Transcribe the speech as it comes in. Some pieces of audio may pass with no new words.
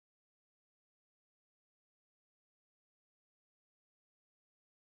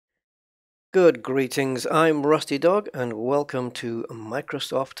Good greetings, I'm Rusty Dog and welcome to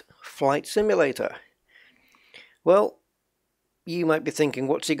Microsoft Flight Simulator. Well, you might be thinking,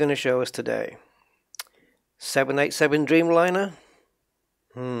 what's he going to show us today? 787 Dreamliner?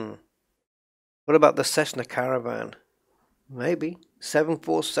 What about the Cessna Caravan? Maybe.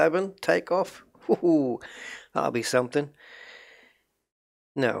 747 takeoff? Ooh, that'll be something.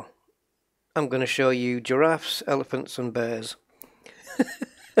 No, I'm going to show you giraffes, elephants and bears.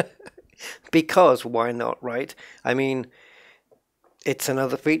 Because why not, right? I mean, it's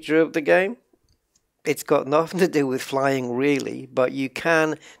another feature of the game. It's got nothing to do with flying really, but you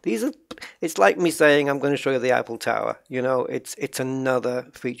can. It's like me saying I'm going to show you the Eiffel Tower. You know, it's another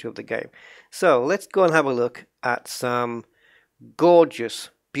feature of the game. So let's go and have a look at some gorgeous,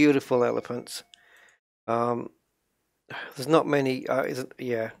 beautiful elephants. There's not many.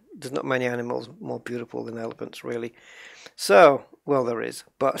 There's not many animals more beautiful than elephants, really. So, well, there is,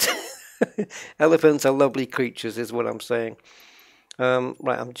 but elephants are lovely creatures, is what I'm saying.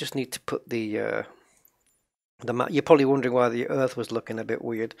 Right, I just need to put the map. You're probably wondering why the Earth was looking a bit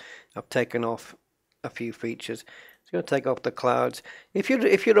weird. I've taken off a few features. It's going to take off the clouds. If you're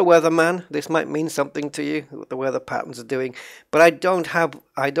a weatherman, this might mean something to you, what the weather patterns are doing. But I don't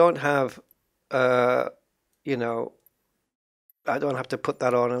have you know, I don't have to put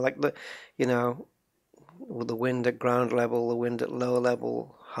that on. And like with the wind at ground level, the wind at low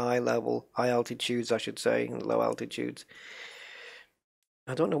level, high altitudes, I should say, and low altitudes.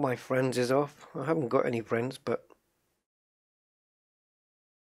 I don't know why friends is off. I haven't got any friends, but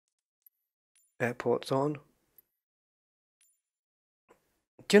airport's on.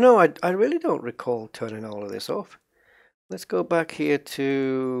 Do you know, I really don't recall turning all of this off. Let's go back here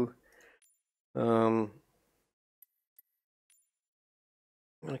to I'm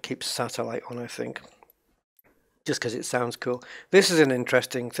going to keep satellite on, I think, just because it sounds cool. This is an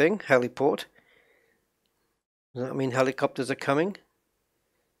interesting thing, heliport. Does that mean helicopters are coming?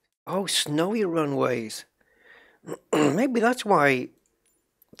 Oh, snowy runways. Maybe that's why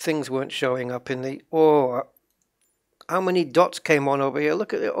things weren't showing up in the... Oh, how many dots came on over here?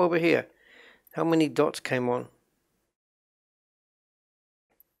 Look at it over here. How many dots came on?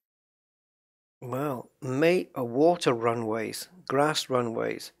 Well, water runways, grass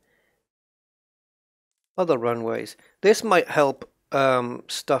runways, other runways. This might help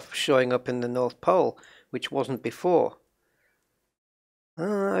stuff showing up in the North Pole, which wasn't before. I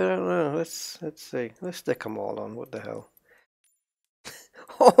don't know. Let's see. Let's stick them all on. What the hell?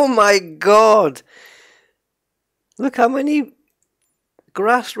 Oh my God! Look how many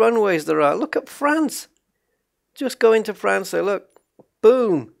grass runways there are. Look at France. Just go into France. Say, look,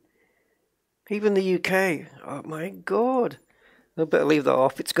 boom. Even the UK. Oh my God. I better leave that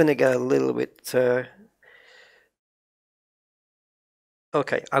off. It's going to get a little bit...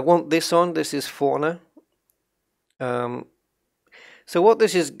 Okay, I want this on. This is Fauna. So what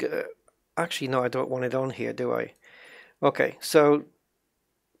this is... Actually, no, I don't want it on here, do I? Okay, so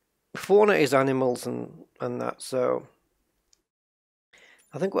Fauna is animals and that. So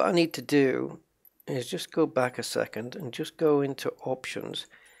I think what I need to do is just go back a second and just go into options.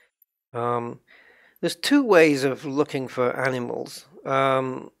 There's two ways of looking for animals.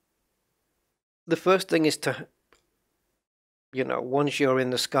 The first thing is to, once you're in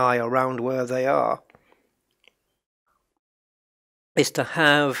the sky around where they are, is to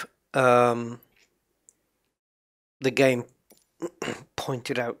have the game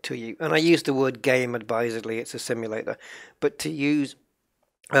pointed out to you. And I use the word game advisedly, it's a simulator, but to use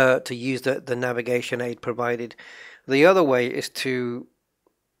the navigation aid provided. The other way is to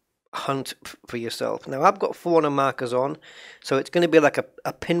hunt for yourself. Now I've got fauna markers on, so it's going to be like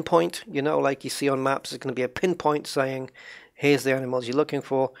a pinpoint, like you see on maps. It's going to be a pinpoint saying here's the animals you're looking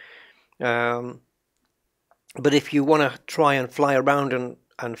for. But if you want to try and fly around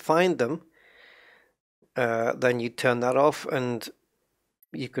and find them, then you turn that off and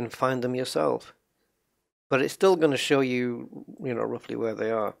you can find them yourself. But it's still going to show you, roughly where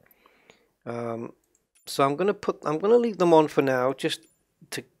they are. So I'm going to leave them on for now, just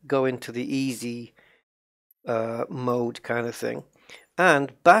to go into the easy mode kind of thing.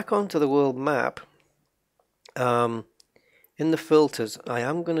 And back onto the world map, in the filters, I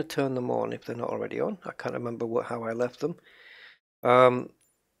am going to turn them on if they're not already on. I can't remember how I left them.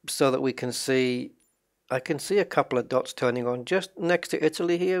 So that we can see, I can see a couple of dots turning on just next to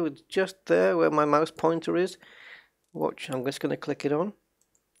Italy here, just there where my mouse pointer is. Watch, I'm just going to click it on.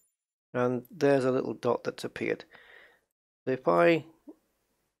 And there's a little dot that's appeared. If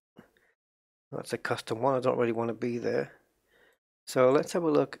that's a custom one, I don't really want to be there. So let's have a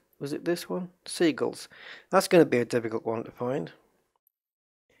look. Was it this one? Seagulls. That's going to be a difficult one to find.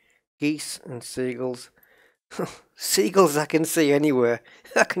 geese and seagulls. Seagulls I can see anywhere.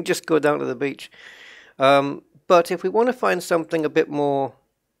 I can just go down to the beach. But if we want to find something a bit more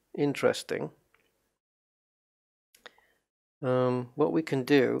interesting, what we can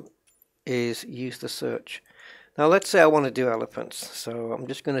do is use the search. Now let's say I want to do elephants. So I'm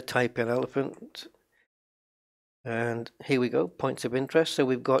just going to type in elephant. And here we go, points of interest. So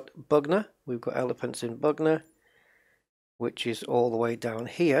we've got Bugner, we've got elephants in Bugner, which is all the way down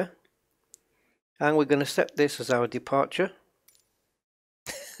here. And we're going to set this as our departure.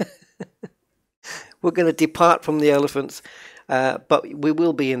 We're going to depart from the elephants, but we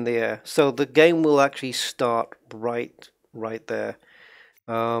will be in the air. So the game will actually start right there.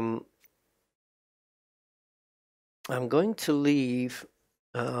 I'm going to leave...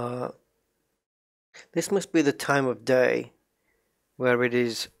 this must be the time of day where it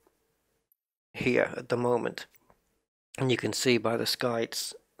is here at the moment. And you can see by the sky,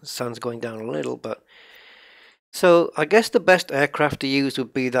 the sun's going down a little, but... So I guess the best aircraft to use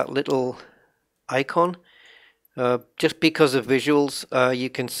would be that little icon. Just because of visuals, you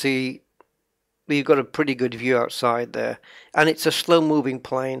can see you've got a pretty good view outside there. And it's a slow-moving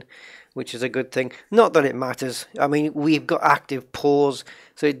plane, which is a good thing. Not that it matters. I mean, we've got active pause,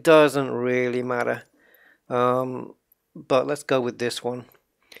 so it doesn't really matter. But let's go with this one.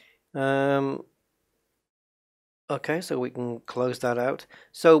 Okay, so we can close that out.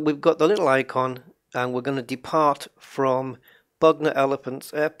 So we've got the little icon, and we're going to depart from Bugner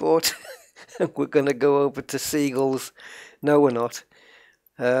Elephants Airport. And we're going to go over to Seagulls. No, we're not.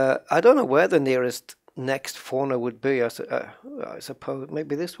 I don't know where the nearest next fauna would be. I suppose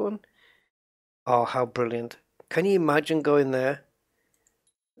maybe this one. Oh, how brilliant. Can you imagine going there?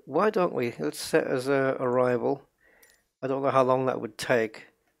 Why don't we? Let's set as a arrival. I don't know how long that would take.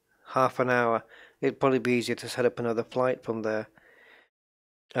 Half an hour. It'd probably be easier to set up another flight from there.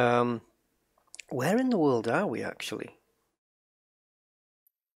 Where in the world are we actually?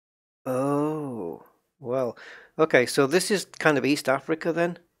 Oh, well. Okay, so this is kind of East Africa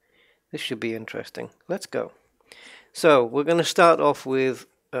then. This should be interesting. Let's go. So we're going to start off with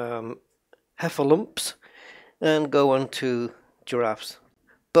heffalumps and go on to giraffes.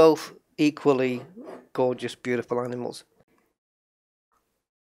 Both equally gorgeous, beautiful animals.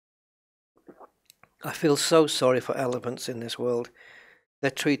 I feel so sorry for elephants in this world.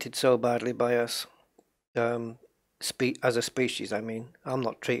 They're treated so badly by us. As a species, I mean. I'm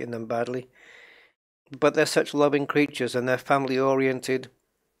not treating them badly. But they're such loving creatures and they're family oriented.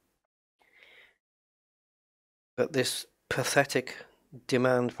 But this pathetic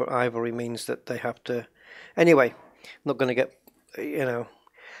demand for ivory means that they have to... Anyway, I'm not going to get, you know...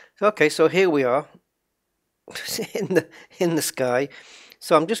 Okay, so here we are in the sky.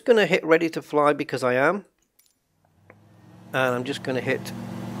 So I'm just going to hit ready to fly because I am. And I'm just going to hit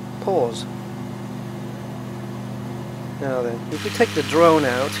pause. Now then, if we take the drone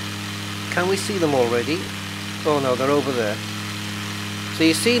out, can we see them already? Oh no, they're over there. So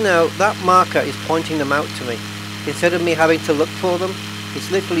you see now, that marker is pointing them out to me. Instead of me having to look for them, it's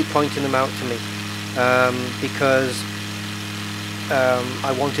literally pointing them out to me. Because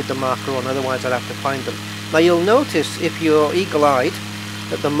I wanted the marker on, otherwise I'd have to find them. Now you'll notice, if you're eagle-eyed,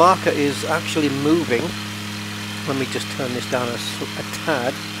 that the marker is actually moving. Let me just turn this down a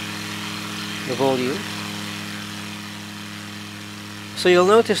tad, the volume. So you'll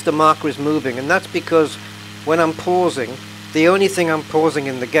notice the marker is moving, and that's because when I'm pausing, the only thing I'm pausing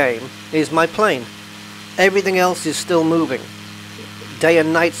in the game is my plane. Everything else is still moving. Day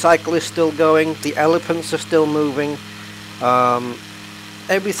and night cycle is still going, the elephants are still moving,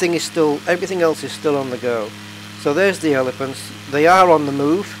 everything else is still on the go. So there's the elephants. They are on the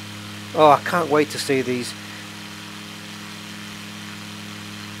move. Oh, I can't wait to see these.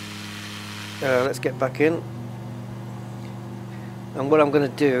 Let's get back in. And what I'm going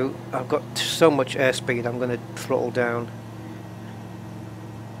to do, I've got so much airspeed, I'm going to throttle down.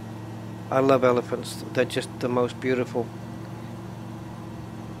 I love elephants. They're just the most beautiful.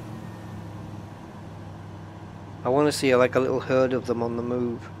 I want to see like a little herd of them on the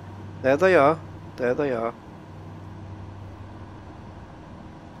move. There they are. There they are.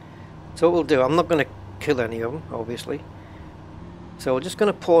 So what we'll do, I'm not going to kill any of them, obviously. So we're just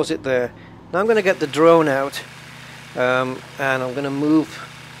going to pause it there. Now I'm going to get the drone out. And I'm going to move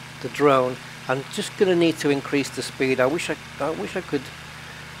the drone. I'm just going to need to increase the speed. I wish I could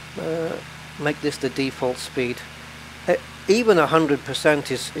make this the default speed. Even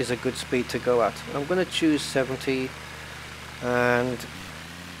 100% is a good speed to go at. I'm going to choose 70, and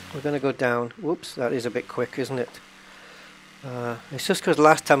we're going to go down. Whoops, that is a bit quick, isn't it? It's just because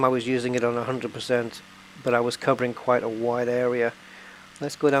last time I was using it on 100%, but I was covering quite a wide area.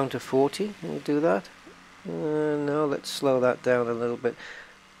 Let's go down to 40. Can we do that? No, let's slow that down a little bit.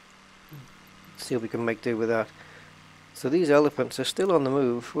 See if we can make do with that. So these elephants are still on the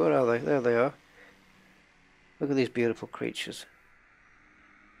move. Where are they? There they are. Look at these beautiful creatures.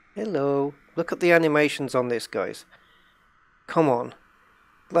 Hello. Look at the animations on this, guys. Come on.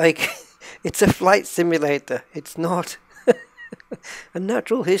 Like, it's a flight simulator. It's not a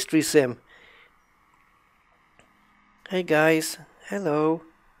natural history sim. Hey guys. Hello.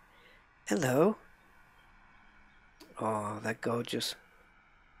 Hello. Oh, they're gorgeous.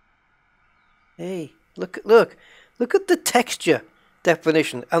 Hey, look at the texture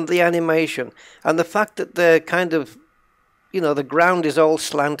definition and the animation and the fact that they're kind of, the ground is all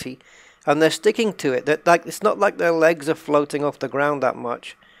slanty and they're sticking to it. That, like, it's not like their legs are floating off the ground that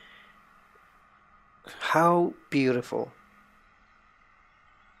much. How beautiful.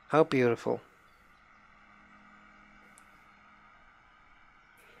 How beautiful.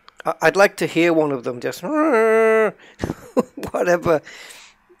 I'd like to hear one of them just whatever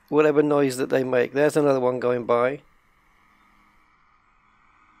noise that they make. There's another one going by.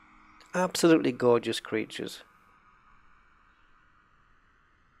 Absolutely gorgeous creatures.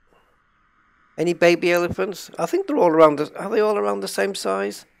 Any baby elephants? I think they're all around are they all around the same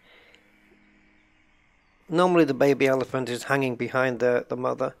size? Normally the baby elephant is hanging behind the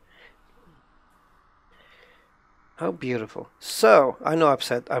mother. How beautiful. So, I know I've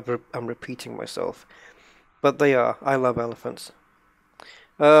said, I'm repeating myself, but they are. I love elephants.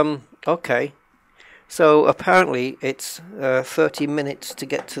 Okay. So, apparently it's 30 minutes to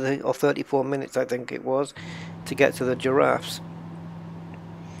get to or 34 minutes I think it was, to get to the giraffes.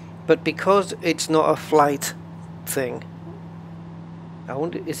 But because it's not a flight thing, I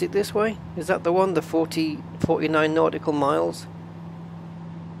wonder, is it this way? Is that the one, the 49 nautical miles?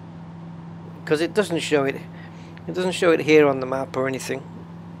 Because it doesn't show it. It doesn't show it here on the map or anything.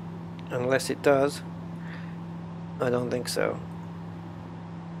 Unless it does. I don't think so.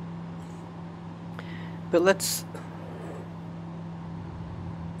 But let's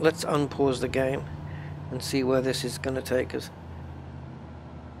unpause the game and see where this is going to take us.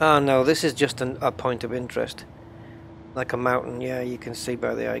 Ah, no, this is just a point of interest. Like a mountain, yeah, you can see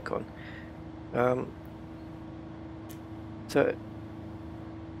by the icon. So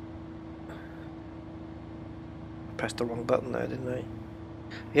pressed the wrong button there, didn't I?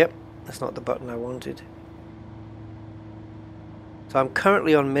 Yep, that's not the button I wanted. So I'm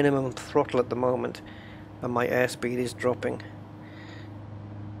currently on minimum throttle at the moment, and my airspeed is dropping.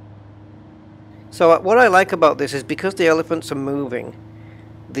 So what I like about this is because the elephants are moving,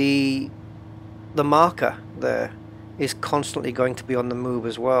 the marker there is constantly going to be on the move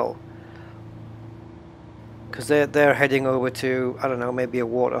as well. Because they're heading over to, I don't know, maybe a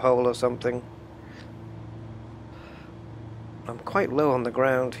water hole or something. I'm quite low on the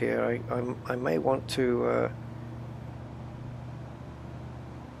ground here. I may want to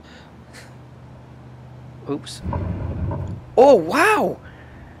oops. Oh wow!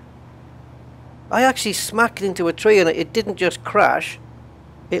 I actually smacked into a tree and it didn't just crash.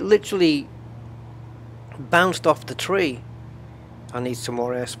 It literally bounced off the tree. I need some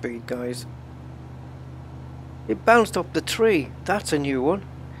more airspeed, guys. It bounced off the tree. That's a new one.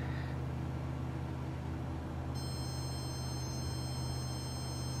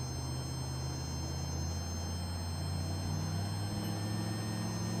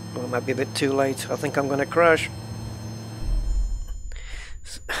 Well, it might be a bit too late. I think I'm going to crash.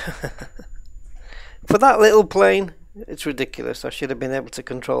 For that little plane, it's ridiculous. I should have been able to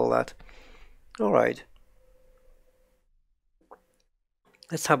control that. Alright.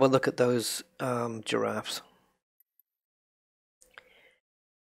 Let's have a look at those giraffes.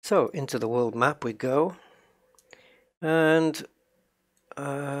 So, into the world map we go. And,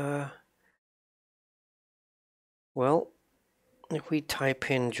 well, if we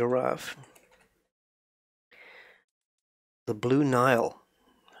type in giraffe, the Blue Nile,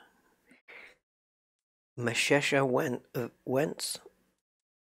 Meshesha Wentz,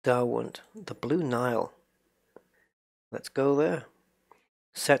 Darwin, the Blue Nile. Let's go there.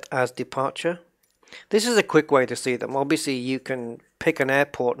 Set as departure. This is a quick way to see them. Obviously you can pick an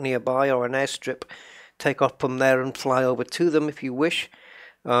airport nearby or an airstrip, take off from there and fly over to them if you wish.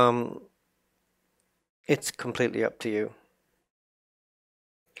 It's completely up to you.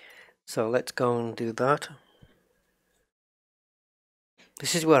 So let's go and do that.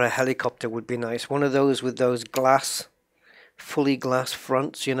 This is where a helicopter would be nice. One of those with those fully glass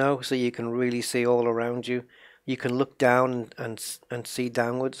fronts, you know, so you can really see all around you. You can look down and see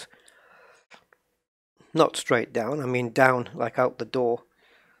downwards. Not straight down, I mean down, like out the door.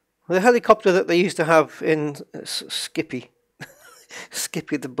 The helicopter that they used to have in Skippy.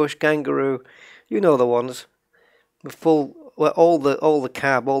 Skippy the bush kangaroo. You know the ones. The full, well, all the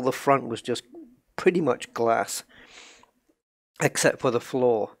cab, all the front was just pretty much glass, except for the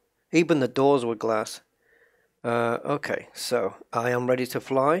floor. Even the doors were glass. Okay, so I am ready to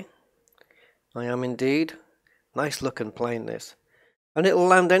fly. I am indeed. Nice looking plane, this. And it'll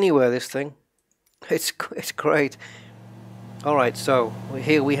land anywhere, this thing. It's great. Alright, so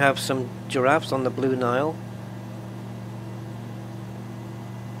here we have some giraffes on the Blue Nile.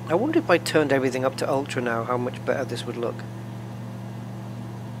 I wonder if I turned everything up to ultra now, how much better this would look.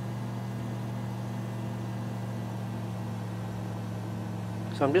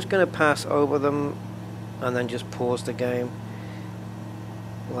 So I'm just going to pass over them and then just pause the game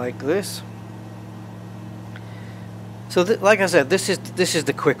like this. So like I said, this is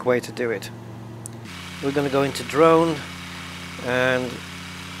the quick way to do it. We're going to go into drone, and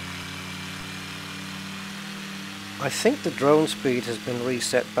I think the drone speed has been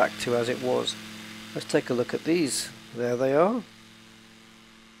reset back to as it was. Let's take a look at these. There they are.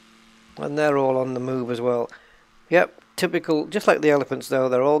 And they're all on the move as well. Yep, typical, just like the elephants though,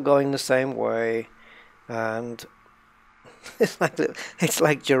 they're all going the same way. And it's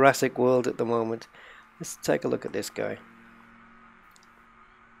like Jurassic World at the moment. Let's take a look at this guy.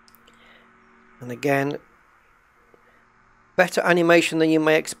 And again, better animation than you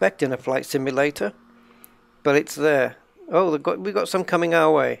may expect in a flight simulator, but it's there. Oh, we got some coming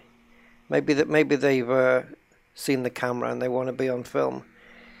our way. Maybe they've seen the camera and they want to be on film.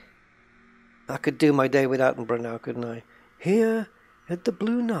 I could do my David Attenborough now, couldn't I? Here at the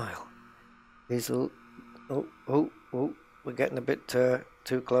Blue Nile. We're getting a bit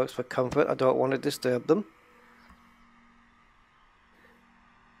too close for comfort. I don't want to disturb them.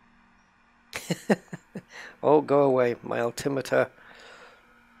 Oh, go away, my altimeter.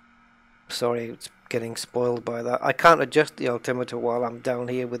 Sorry, it's getting spoiled by that. I can't adjust the altimeter while I'm down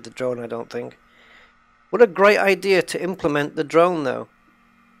here with the drone, I don't think. What a great idea to implement the drone, though.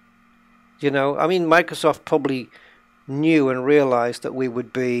 You know, I mean, Microsoft probably knew and realized that we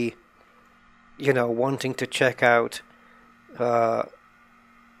would be, you know, wanting to check out the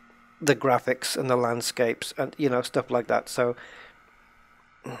graphics and the landscapes and, you know, stuff like that. So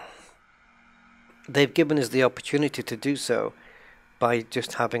they've given us the opportunity to do so by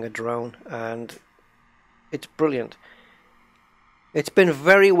just having a drone, and it's brilliant. It's been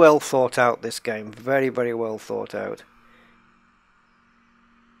very well thought out, this game. Very, very well thought out.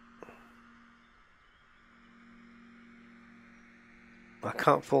 I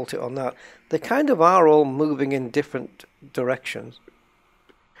can't fault it on that. They kind of are all moving in different directions.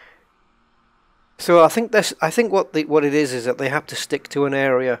 So I think what it is that they have to stick to an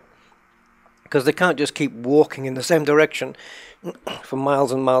area, because they can't just keep walking in the same direction for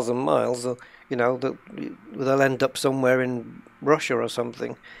miles and miles and miles. You know, they'll end up somewhere in Russia or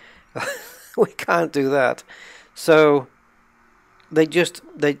something. We can't do that. So they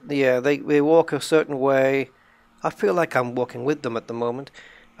walk a certain way. I feel like I'm walking with them at the moment,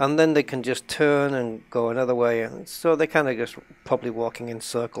 and then they can just turn and go another way, and so they're kind of just probably walking in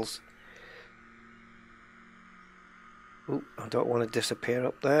circles. Ooh, I don't want to disappear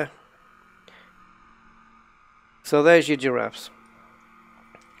up there. So there's your giraffes.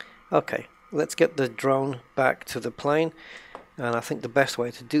 Okay, let's get the drone back to the plane, and I think the best way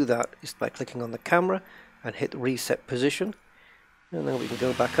to do that is by clicking on the camera and hit reset position, and then we can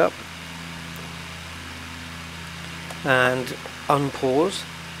go back up and unpause,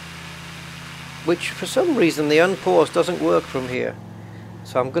 which for some reason the unpause doesn't work from here.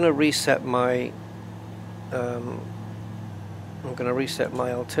 So I'm going to reset my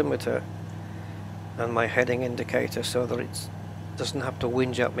altimeter and my heading indicator so that it doesn't have to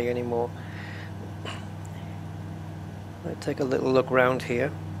whinge at me anymore. Let's take a little look round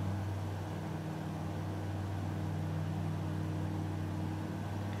here.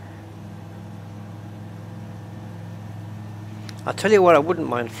 I'll tell you what I wouldn't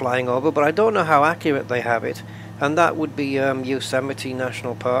mind flying over, but I don't know how accurate they have it, and that would be Yosemite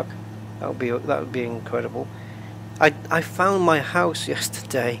National Park. That would be incredible. I found my house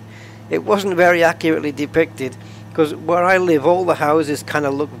yesterday. It wasn't very accurately depicted, because where I live, all the houses kind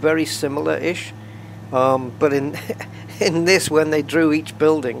of look very similar-ish. But in in this, when they drew each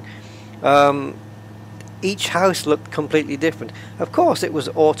building, each house looked completely different. Of course, it was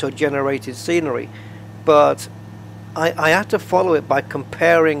auto-generated scenery, but I had to follow it by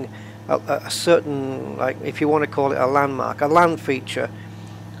comparing a certain, like, if you want to call it a landmark, a land feature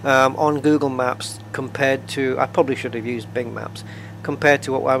on Google Maps compared to, I probably should have used Bing Maps, compared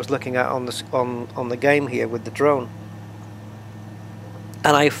to what I was looking at on the game here with the drone.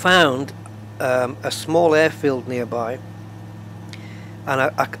 And I found a small airfield nearby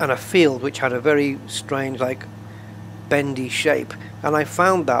and a field which had a very strange, like, bendy shape, and I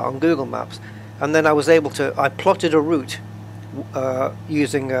found that on Google Maps, and then I plotted a route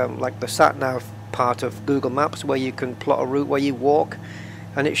using like the sat nav part of Google Maps, where you can plot a route where you walk,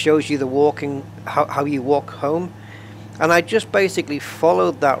 and it shows you the walking, how you walk home, and I just basically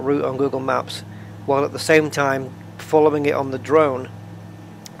followed that route on Google Maps while at the same time following it on the drone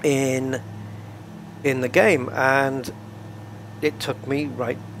in the game, and it took me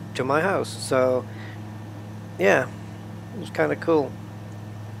right to my house. So yeah, it was kind of cool.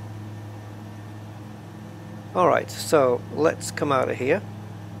 Alright, so let's come out of here,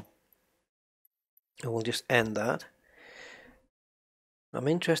 and we'll just end that. I'm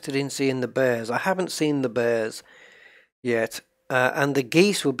interested in seeing the bears. I haven't seen the bears yet, and the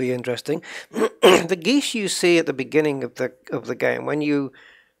geese will be interesting. The geese you see at the beginning of the game, when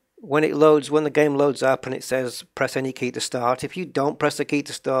the game loads up and it says press any key to start. If you don't press the key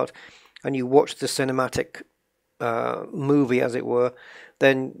to start and you watch the cinematic movie, as it were,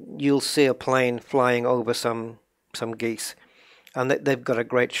 then you'll see a plane flying over some geese, and they've got a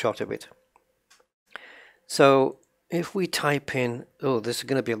great shot of it. So if we type in, oh, there's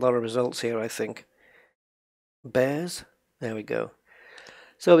going to be a lot of results here, I think. Bears, there we go.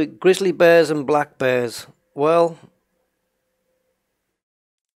 So grizzly bears and black bears. Well,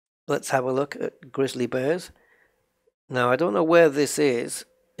 let's have a look at grizzly bears. Now, I don't know where this is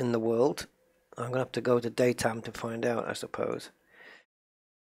in the world. I'm going to have to go to daytime to find out, I suppose.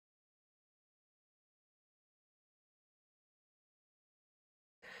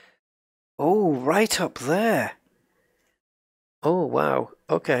 Oh, right up there. Oh, wow.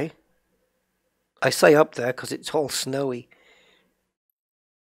 Okay. I say up there because it's all snowy.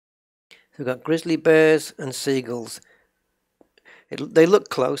 So we've got grizzly bears and seagulls. They look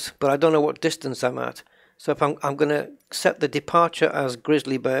close, but I don't know what distance I'm at. So if I'm going to set the departure as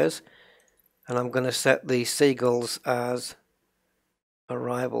grizzly bears, and I'm going to set the seagulls as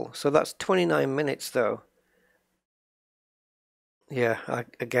arrival. So that's 29 minutes, though. Yeah,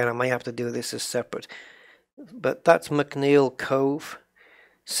 again, I may have to do this as separate. But that's McNeil Cove.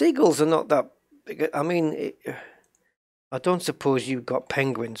 Seagulls are not that big. I mean, I don't suppose you've got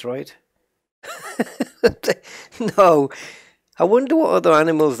penguins, right? No. I wonder what other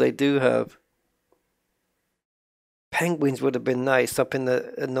animals they do have. Penguins would have been nice up in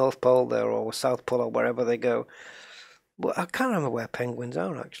the North Pole there, or South Pole, or wherever they go. Well, I can't remember where penguins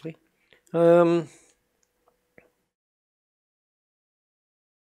are, actually.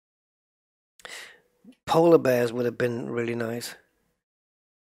 Polar bears would have been really nice.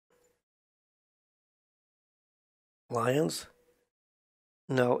 Lions?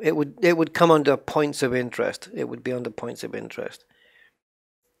 No, it would come under points of interest. It would be under points of interest.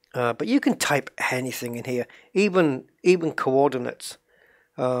 But you can type anything in here, even coordinates,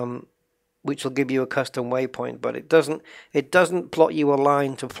 which will give you a custom waypoint. But it doesn't plot you a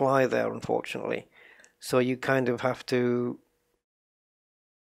line to fly there, unfortunately. So you kind of have to,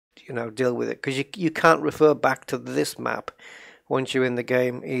 deal with it, because you can't refer back to this map once you're in the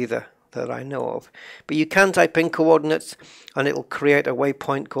game either, that I know of. But you can type in coordinates, and it'll create a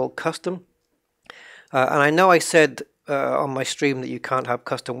waypoint called custom. And I know I said on my stream that you can't have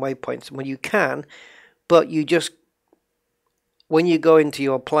custom waypoints. Well, you can, but when you go into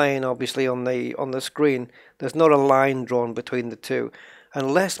your plane, obviously on the screen, there's not a line drawn between the two,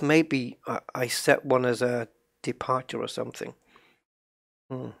 unless maybe I set one as a departure or something.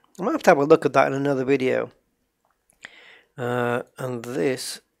 I might have to have a look at that in another video. And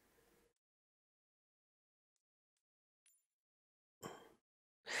this.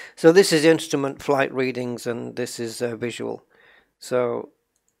 So this is instrument flight readings, and this is visual. So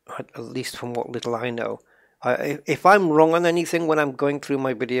at least from what little I know, if I'm wrong on anything when I'm going through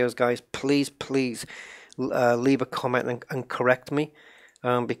my videos, guys, please leave a comment and correct me,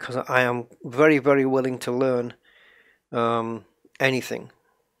 because I am very, very willing to learn anything,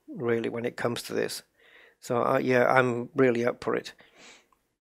 really, when it comes to this. So yeah, I'm really up for it.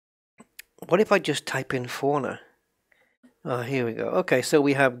 What if I just type in fauna? Here we go. Okay, so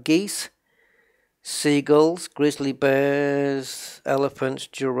we have geese, seagulls, grizzly bears, elephants,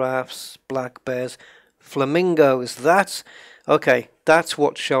 giraffes, black bears, flamingos. That's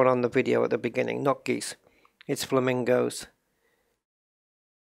what's shown on the video at the beginning, not geese. It's flamingos.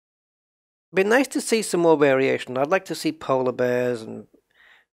 It'd be nice to see some more variation. I'd like to see polar bears and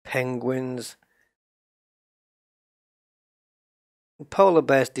penguins. Polar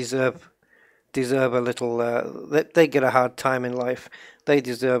bears deserve a little. They get a hard time in life. They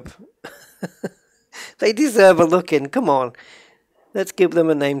deserve. They deserve a look in. Come on, let's give them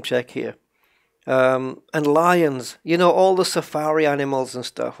a name check here. And lions. You know, all the safari animals and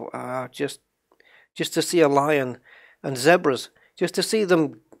stuff. Just to see a lion and zebras. Just to see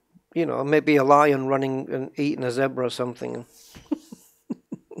them, you know, maybe a lion running and eating a zebra or something.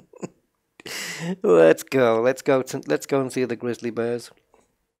 Let's go. Let's go and see the grizzly bears.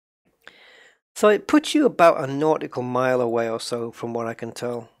 So it puts you about a nautical mile away or so, from what I can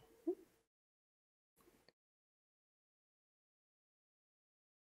tell.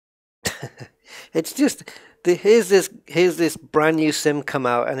 It's just here's this brand new sim come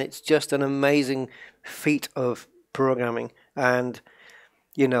out, and it's just an amazing feat of programming. And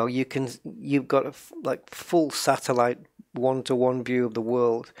you know, you've got like full satellite one-to-one view of the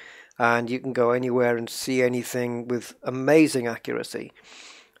world, and you can go anywhere and see anything with amazing accuracy.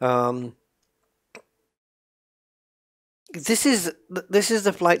 Um, this is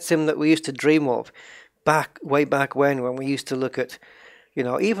the flight sim that we used to dream of way back when we used to look at, you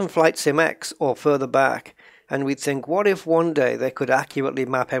know, even Flight Sim X or further back, and we'd think, what if one day they could accurately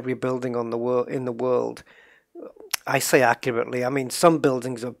map every building on the world in the world? I say accurately, I mean some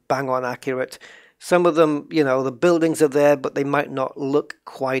buildings are bang on accurate. Some of them, you know, the buildings are there, but they might not look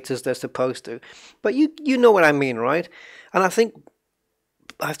quite as they're supposed to. But you know what I mean, right? And I think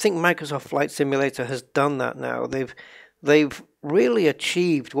Microsoft Flight Simulator has done that now. They've really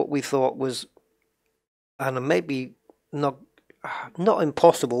achieved what we thought was, and maybe not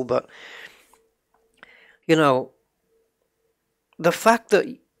impossible, but you know, the fact that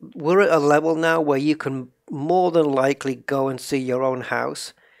we're at a level now where you can more than likely go and see your own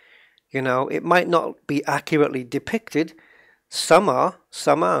house. You know, it might not be accurately depicted. Some are,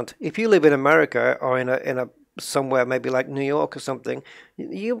 some aren't. If you live in America or in a somewhere maybe like New York or something,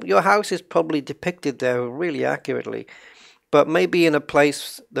 your house is probably depicted there really accurately. But maybe in a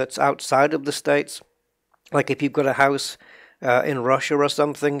place that's outside of the States, like if you've got a house in Russia or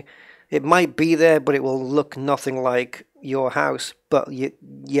something, it might be there, but it will look nothing like your house, but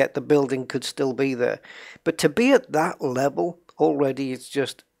yet the building could still be there. But to be at that level already,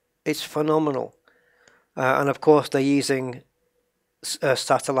 it's phenomenal. And of course, they're using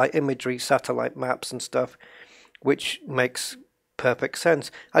satellite imagery, satellite maps and stuff, which makes perfect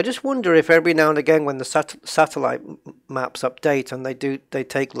sense. I just wonder if every now and again, when the satellite maps update and they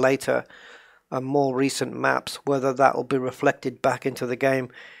take later and more recent maps, whether that will be reflected back into the game,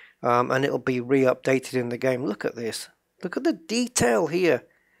 and it'll be re-updated in the game. Look at this. Look at the detail here.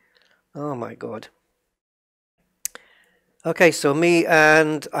 Oh my god. Okay, so me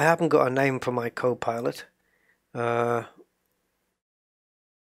and I haven't got a name for my co-pilot. I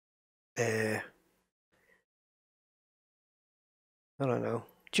don't know.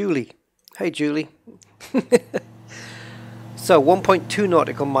 Julie. Hey, Julie. So 1.2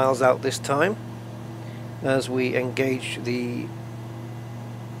 nautical miles out this time as we engage the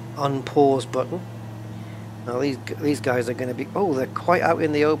unpause button. Now these guys are going to be, oh, they're quite out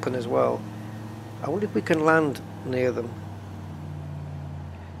in the open as well. I wonder if we can land near them.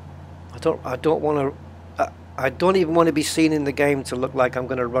 I don't want to I don't even want to be seen in the game to look like I'm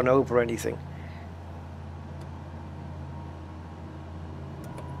going to run over anything.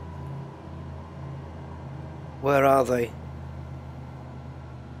 Where are they?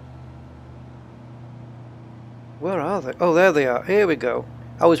 Where are they? Oh, there they are. Here we go.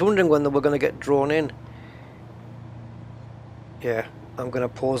 I was wondering when they were going to get drawn in. Yeah, I'm going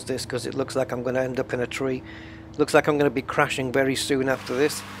to pause this because it looks like I'm going to end up in a tree. Looks like I'm going to be crashing very soon after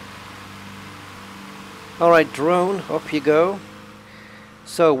this. Alright, drone, off you go.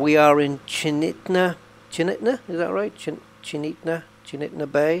 So we are in Chinitna, is that right?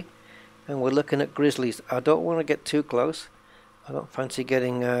 Chinitna Bay. And we're looking at grizzlies. I don't want to get too close. I don't fancy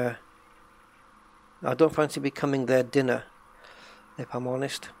getting... I don't fancy becoming their dinner, if I'm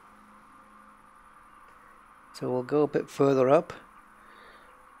honest. So we'll go a bit further up.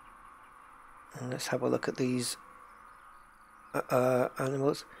 And let's have a look at these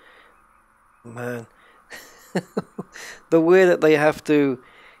animals. Man. The way that they have to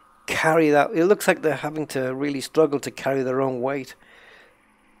carry that, it looks like they're having to really struggle to carry their own weight.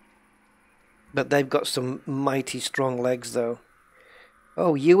 But they've got some mighty strong legs though.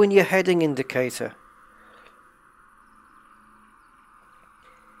 Oh, you and your heading indicator.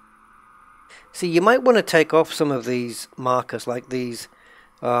 See, you might want to take off some of these markers like these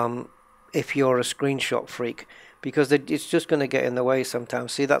if you're a screenshot freak, because it's just going to get in the way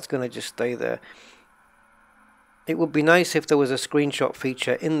sometimes. See, that's going to just stay there. It would be nice if there was a screenshot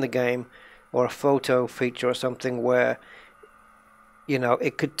feature in the game, or a photo feature or something where, you know,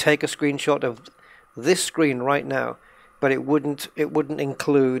 it could take a screenshot of this screen right now, but it wouldn't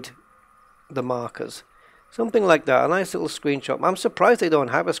include the markers. Something like that, a nice little screenshot. I'm surprised they don't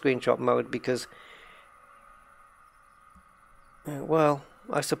have a screenshot mode because, well,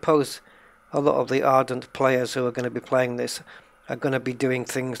 I suppose a lot of the ardent players who are going to be playing this are going to be doing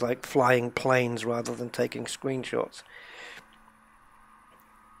things like flying planes rather than taking screenshots.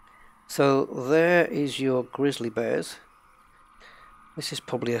 So there is your grizzly bears. This is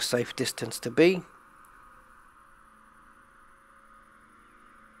probably a safe distance to be.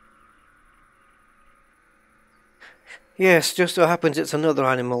 Yes, just so happens it's another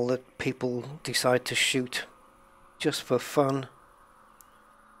animal that people decide to shoot just for fun.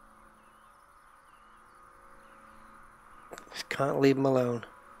 Just can't leave them alone.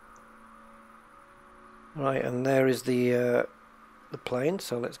 Right, and there is the plane,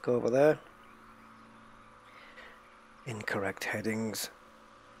 so let's go over there. Incorrect headings.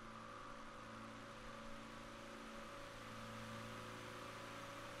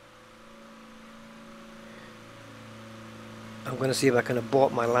 I'm going to see if I can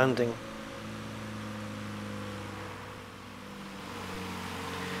abort my landing.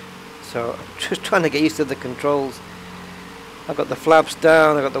 So I'm just trying to get used to the controls. I've got the flaps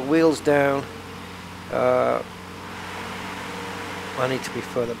down, I've got the wheels down. I need to be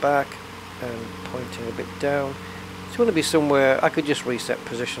further back and pointing a bit down. It's going to be somewhere I could just reset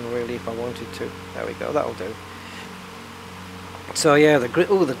position really if I wanted to. There we go, that'll do. So yeah, the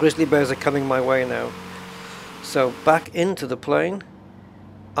grizzly bears are coming my way now. So back into the plane,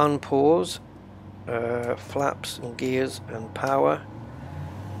 unpause, flaps and gears and power,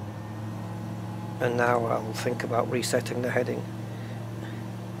 and now I'll think about resetting the heading.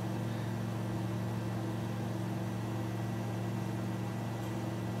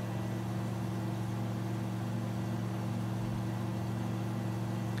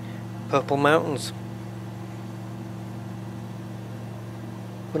 Purple Mountains.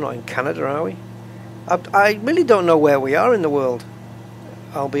 We're not in Canada, are we? I really don't know where we are in the world,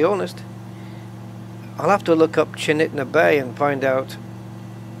 I'll be honest. I'll have to look up Chinitna Bay and find out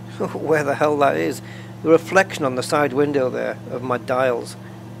where the hell that is. The reflection on the side window there of my dials.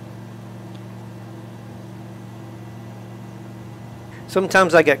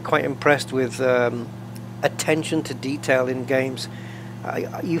 Sometimes I get quite impressed with attention to detail in games.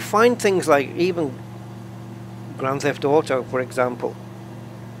 You find things like even Grand Theft Auto, for example,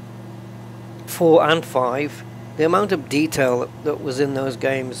 4 and 5, the amount of detail that was in those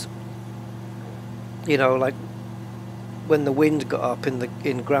games, you know, like when the wind got up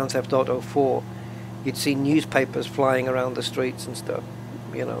in Grand Theft Auto 4, you'd see newspapers flying around the streets and stuff,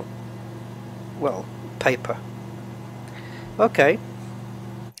 you know. Well, paper. Okay.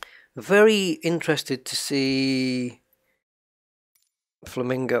 Very interested to see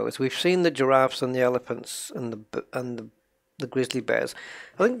flamingos. We've seen the giraffes and the elephants and the grizzly bears.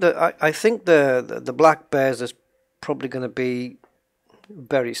 I think the black bears is probably going to be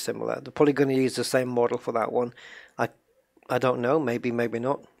very similar. They're probably going to use the same model for that one. I don't know. Maybe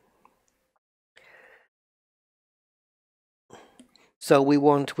not. So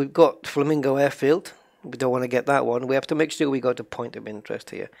we've got Flamingo Airfield. We don't want to get that one. We have to make sure we go to point of interest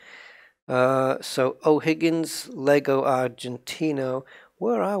here. So O'Higgins, Lego Argentino.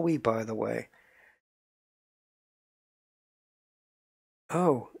 Where are we, by the way?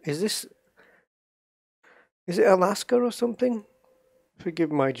 Oh, is it Alaska or something?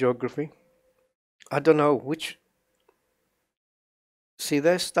 Forgive my geography. I don't know which. See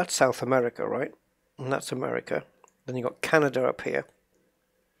this? That's South America, right? And that's America. Then you got Canada up here.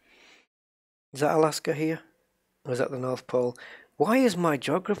 Is that Alaska here? Or is that the North Pole? Why is my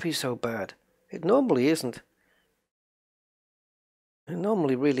geography so bad? It normally isn't. It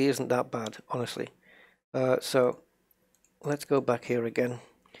normally really isn't that bad, honestly. So let's go back here again.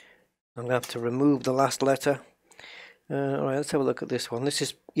 I'm going to have to remove the last letter. Alright, let's have a look at this one. This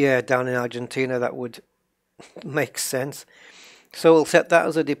is, yeah, down in Argentina. That would make sense. So we'll set that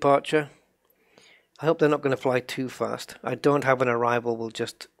as a departure. I hope they're not going to fly too fast. I don't have an arrival. We'll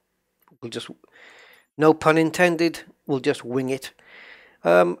just, no pun intended, we'll just wing it.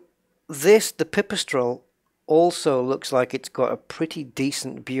 The Pipistrel also looks like it's got a pretty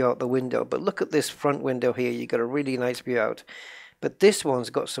decent view out the window. But look at this front window here. You got a really nice view out. But this one's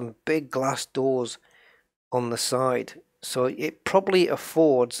got some big glass doors on the side. So it probably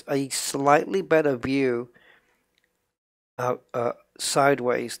affords a slightly better view out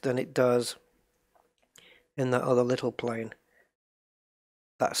sideways than it does in that other little plane.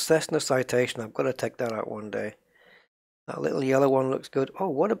 That Cessna Citation, I've got to take that out one day. That little yellow one looks good. Oh,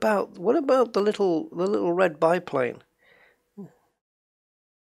 what about the little red biplane?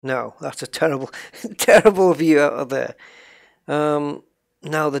 No, that's a terrible terrible view out of there.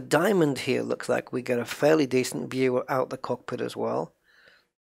 Now the diamond here looks like we get a fairly decent view out the cockpit as well.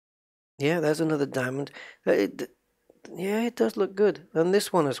 Yeah, there's another diamond. Yeah, it does look good. And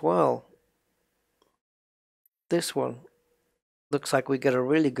this one as well. This one looks like we get a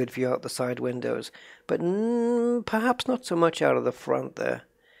really good view out the side windows, but perhaps not so much out of the front there.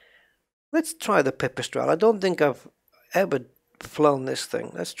 Let's try the pipistrelle. I don't think I've ever flown this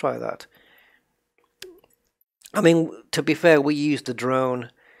thing. Let's try that. I mean, to be fair, we used the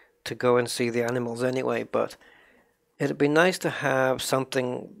drone to go and see the animals anyway, but it'd be nice to have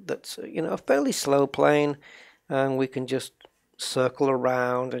something that's, you know, a fairly slow plane, and we can just circle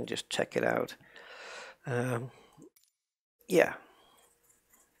around and just check it out. Yeah.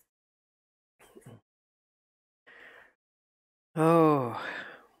 Oh,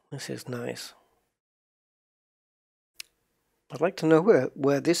 this is nice. I'd like to know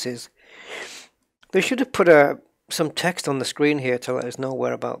where this is. They should have put some text on the screen here to let us know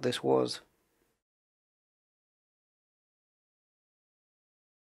where about this was.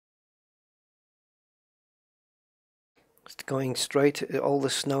 It's going straight, all the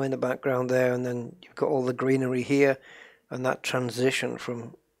snow in the background there, and then you've got all the greenery here, and that transition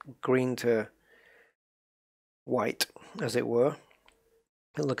from green to white, as it were.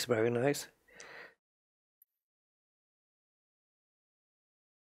 It looks very nice.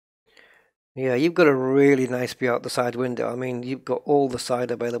 Yeah, you've got a really nice view out the side window. I mean, you've got all the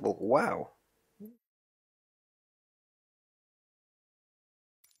side available. Wow.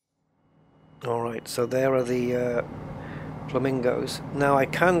 Alright, so there are the flamingos. Now I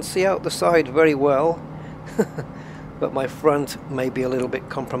can see out the side very well, but my front may be a little bit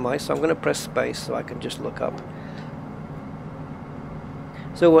compromised, so I'm going to press space so I can just look up.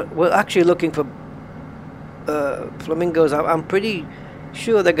 So we're actually looking for flamingos. I'm pretty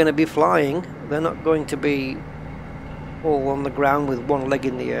sure they're going to be flying. They're not going to be all on the ground with one leg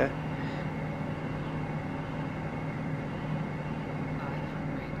in the air.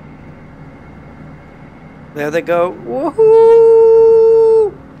 There they go.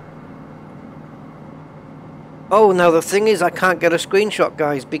 Woohoo! Oh, now the thing is, I can't get a screenshot,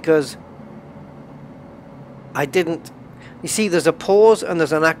 guys, because I didn't. You see, there's a pause and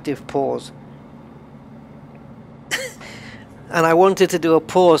there's an active pause. And I wanted to do a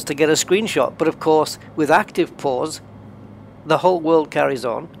pause to get a screenshot, but of course, with active pause, the whole world carries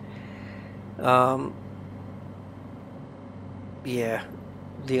on. Yeah,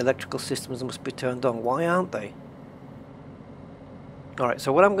 the electrical systems must be turned on. Why aren't they? Alright,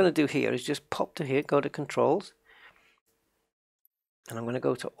 so what I'm going to do here is just pop to here, go to controls, and I'm going to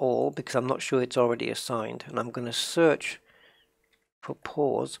go to all because I'm not sure it's already assigned, and I'm going to search for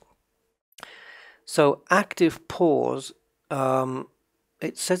pause. So active pause,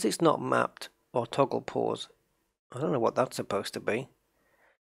 it says it's not mapped, or toggle pause. I don't know what that's supposed to be.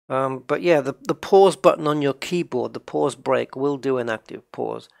 But yeah, the pause button on your keyboard, the pause break, will do an active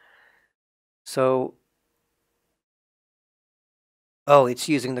pause. So, oh, it's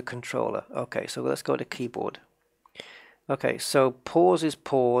using the controller. Okay, so let's go to keyboard. Okay, so pause is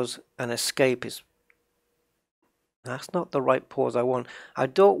pause and escape is... That's not the right pause I want. I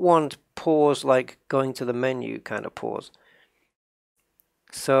don't want pause like going to the menu kind of pause.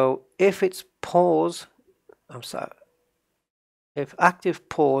 So if it's pause, I'm sorry. If active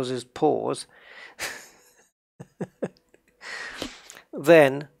pause is pause,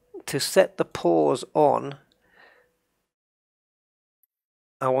 then to set the pause on,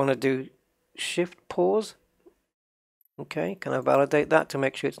 I want to do shift pause. Okay, can I validate that to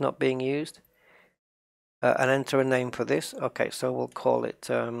make sure it's not being used? And enter a name for this. Okay, so we'll call it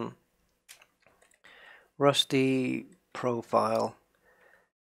Rusty Profile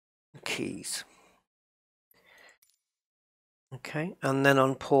Keys. Okay, and then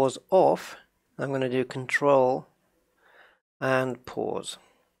on pause off, I'm going to do control and pause.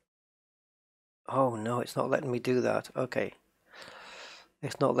 Oh no, it's not letting me do that. Okay,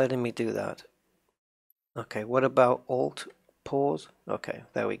 it's not letting me do that. Okay, what about alt pause? Okay,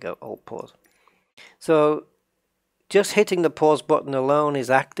 there we go, alt pause. So just hitting the pause button alone is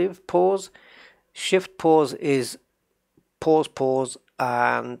active pause. Shift pause is pause,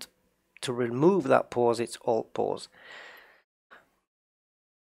 and to remove that pause, it's alt pause.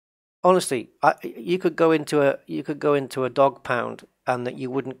 Honestly, you could go into a dog pound and that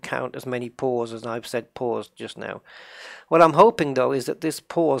you wouldn't count as many pause as I've said pause just now. What I'm hoping though is that this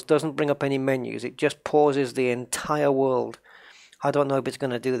pause doesn't bring up any menus. It just pauses the entire world. I don't know if it's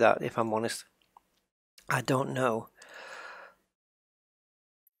going to do that, if I'm honest. I don't know.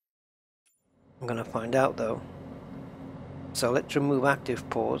 I'm going to find out though. So let's remove active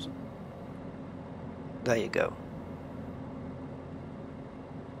pause. There you go.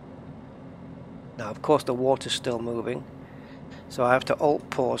 Now, of course, the water's still moving, so I have to alt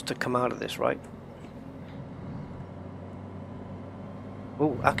pause to come out of this, right?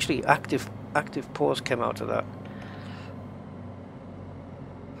 Oh, actually, active pause came out of that.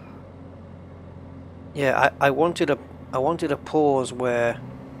 Yeah, I wanted a pause where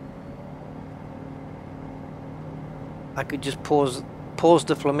I could just pause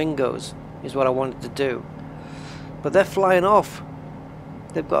the flamingos is what I wanted to do. But they're flying off.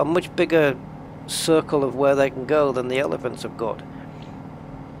 They've got a much bigger circle of where they can go than the elephants have got.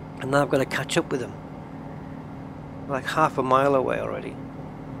 And now I've got to catch up with them. Like half a mile away already.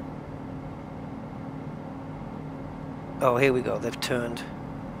 Oh, here we go. They've turned.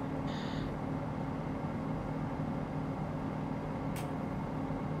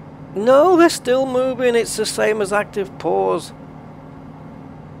 No, they're still moving. It's the same as active pause.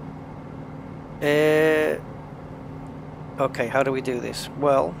 Okay, how do we do this?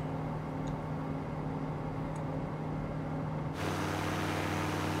 Well,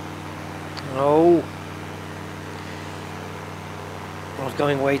 oh, I was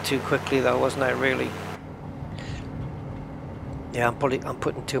going way too quickly though, wasn't I? Really? Yeah, I'm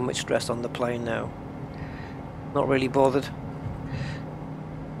putting too much stress on the plane now. Not really bothered. 500.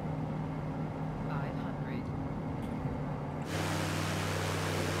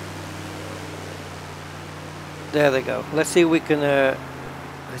 There they go. Let's see if we can.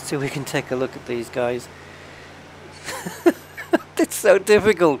 Let's see if we can take a look at these guys. It's so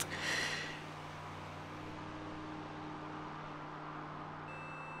difficult.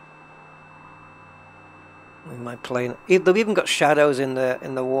 In my plane, they've even got shadows in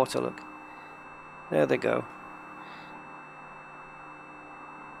the water. Look, there they go.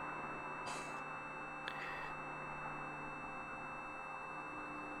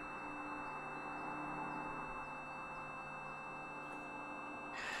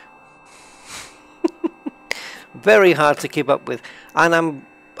 Very hard to keep up with, and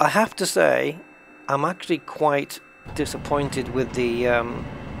I have to say, I'm actually quite disappointed with the.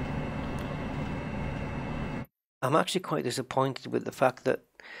 I'm actually quite disappointed with the fact that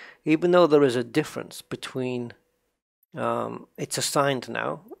even though there is a difference between, it's assigned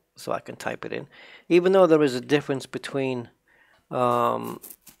now, so I can type it in. Even though there is a difference between a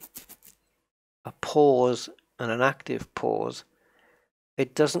pause and an active pause,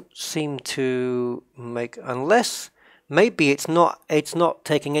 it doesn't seem to make, unless maybe it's not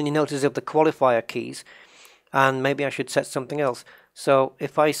taking any notice of the qualifier keys, and maybe I should set something else. So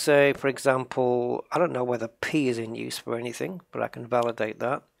if I say, for example, I don't know whether P is in use for anything, but I can validate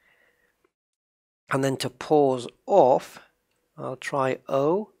that. And then to pause off, I'll try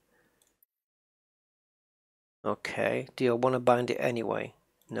O. Okay, do I want to bind it anyway?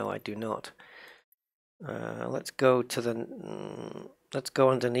 No, I do not. Let's go to the, let's go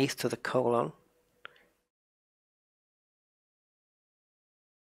underneath to the colon.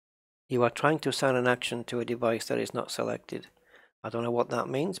 You are trying to assign an action to a device that is not selected. I don't know what that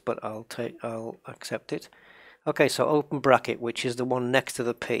means, but I'll accept it. Okay, so open bracket, which is the one next to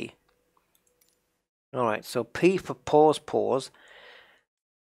the P. Alright, so P for pause,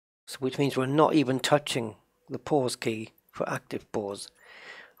 so which means we're not even touching the pause key for active pause.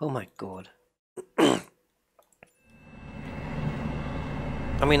 Oh my god. I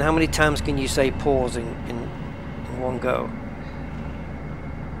mean, how many times can you say pause in one go?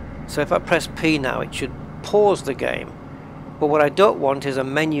 So if I press P now, it should pause the game. But what I don't want is a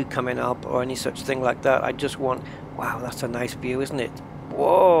menu coming up or any such thing like that. I just want, wow, that's a nice view, isn't it?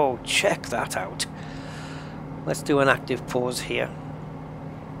 Whoa, check that out. Let's do an active pause here.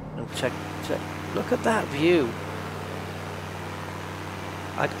 And check. Look at that view.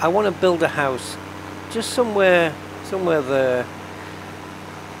 I want to build a house just somewhere there.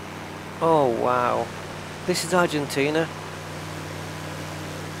 Oh, wow. This is Argentina.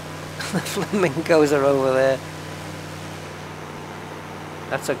 The flamingos are over there.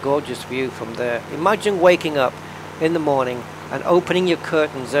 That's a gorgeous view from there. Imagine waking up in the morning and opening your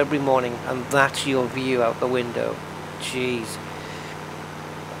curtains every morning and that's your view out the window. Jeez.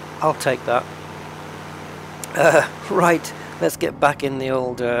 I'll take that. Right, let's get back in the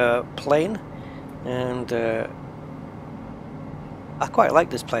old plane. And I quite like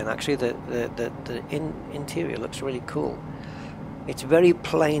this plane actually. The interior looks really cool. It's very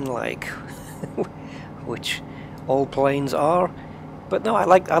plane-like, which all planes are. But no, I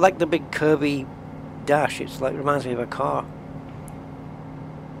like the big curvy dash. It's like, reminds me of a car.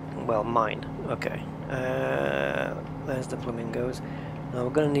 Well, mine. Okay. There's the flamingos. Now we're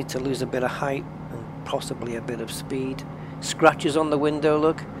going to need to lose a bit of height and possibly a bit of speed. Scratches on the window,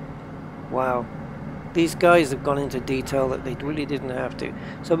 look. Wow. these guys have gone into detail that they really didn't have to.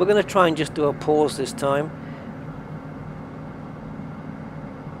 So we're going to try and just do a pause this time.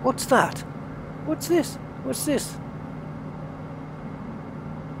 What's that? What's this? What's this?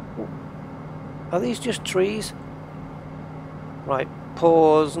 Are these just trees? Right,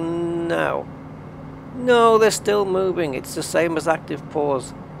 pause now. No, they're still moving. It's the same as active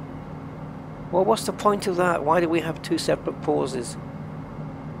pause. Well, what's the point of that? Why do we have two separate pauses?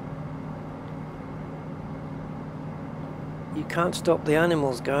 You can't stop the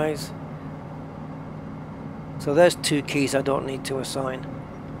animals, guys. So there's two keys I don't need to assign.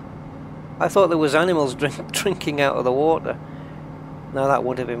 I thought there was animals drinking out of the water. Now that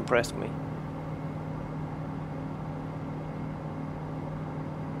would have impressed me.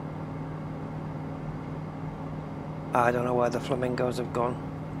 I don't know where the flamingos have gone.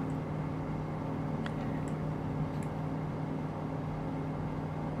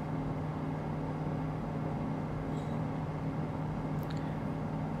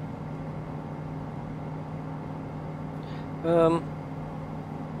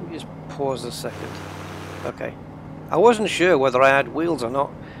 Let me just pause a second. Okay. I wasn't sure whether I had wheels or not,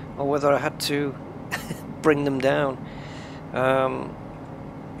 or whether I had to bring them down.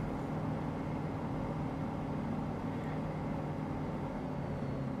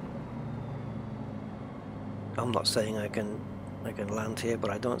 I'm not saying I can land here,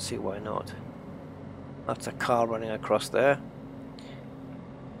 but I don't see why not. That's a car running across there.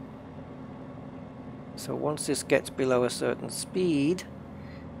 So once this gets below a certain speed,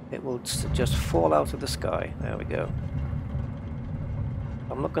 it will just fall out of the sky. There we go.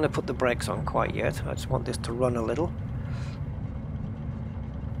 I'm not going to put the brakes on quite yet. I just want this to run a little.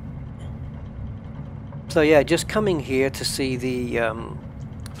 So yeah, just coming here to see the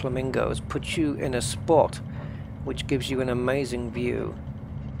flamingos puts you in a spot which gives you an amazing view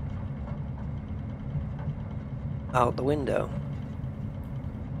out the window.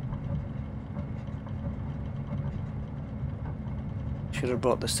 Should have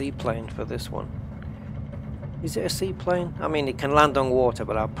brought the seaplane for this one. Is it a seaplane? I mean, it can land on water,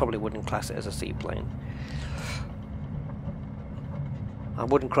 but I probably wouldn't class it as a seaplane. I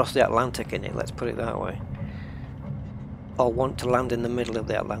wouldn't cross the Atlantic in it, let's put it that way. Or want to land in the middle of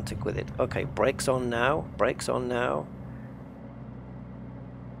the Atlantic with it. Okay, brakes on now, brakes on now.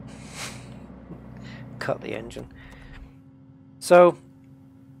 Cut the engine. So,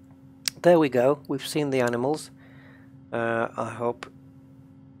 there we go, we've seen the animals. I hope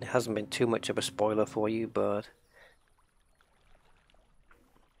it hasn't been too much of a spoiler for you, but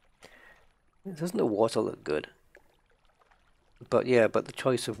doesn't the water look good? But yeah, but the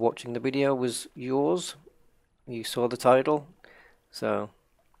choice of watching the video was yours. You saw the title, so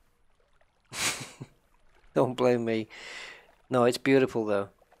don't blame me. No, it's beautiful though.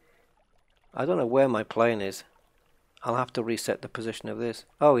 I don't know where my plane is. I'll have to reset the position of this.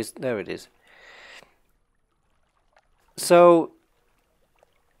 Oh, there it is. So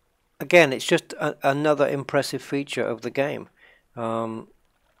again, it's just another impressive feature of the game.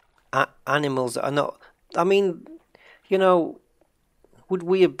 Animals are not... I mean, you know, would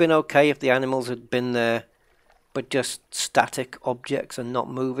we have been okay if the animals had been there but just static objects and not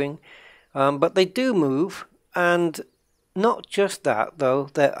moving? But they do move, and not just that though,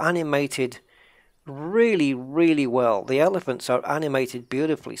 they're animated really, really well. The elephants are animated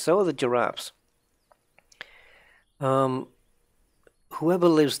beautifully, so are the giraffes. Whoever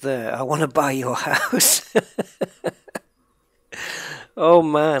lives there, I want to buy your house. Oh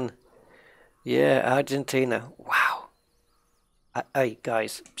man. Yeah, Argentina. Wow. Hey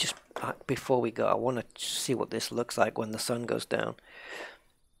guys, just before we go, I want to see what this looks like when the sun goes down.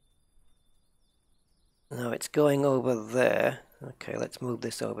 Now it's going over there. Okay, let's move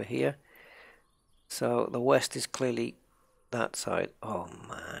this over here. So the west is clearly that side. Oh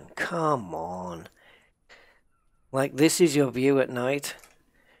man, come on. Like, this is your view at night.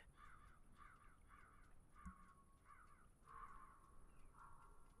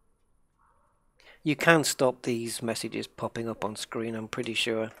 You can stop these messages popping up on screen, I'm pretty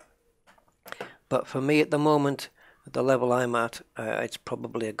sure. But for me at the moment, at the level I'm at, it's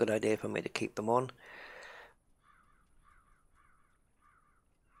probably a good idea for me to keep them on.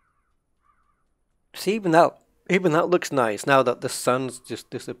 See, even that looks nice now that the sun's just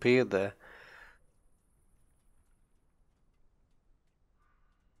disappeared there.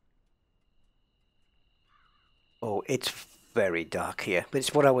 Oh, it's very dark here, but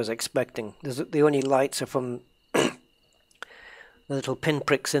it's what I was expecting. The only lights are from the little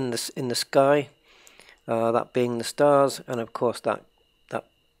pinpricks in the sky, that being the stars, and of course that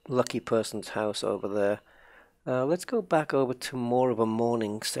lucky person's house over there. Let's go back over to more of a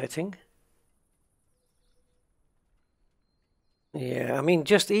morning setting. Yeah, I mean,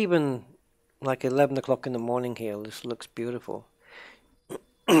 just even like 11 o'clock in the morning here, this looks beautiful.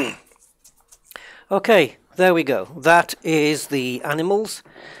 Okay, there we go. That is the animals.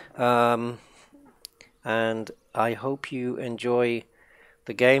 Um, and I hope you enjoy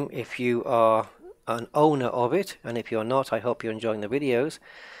the game if you are an owner of it. And if you're not, I hope you're enjoying the videos.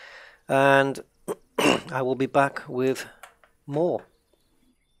 And I will be back with more.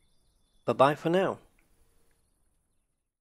 Bye-bye for now.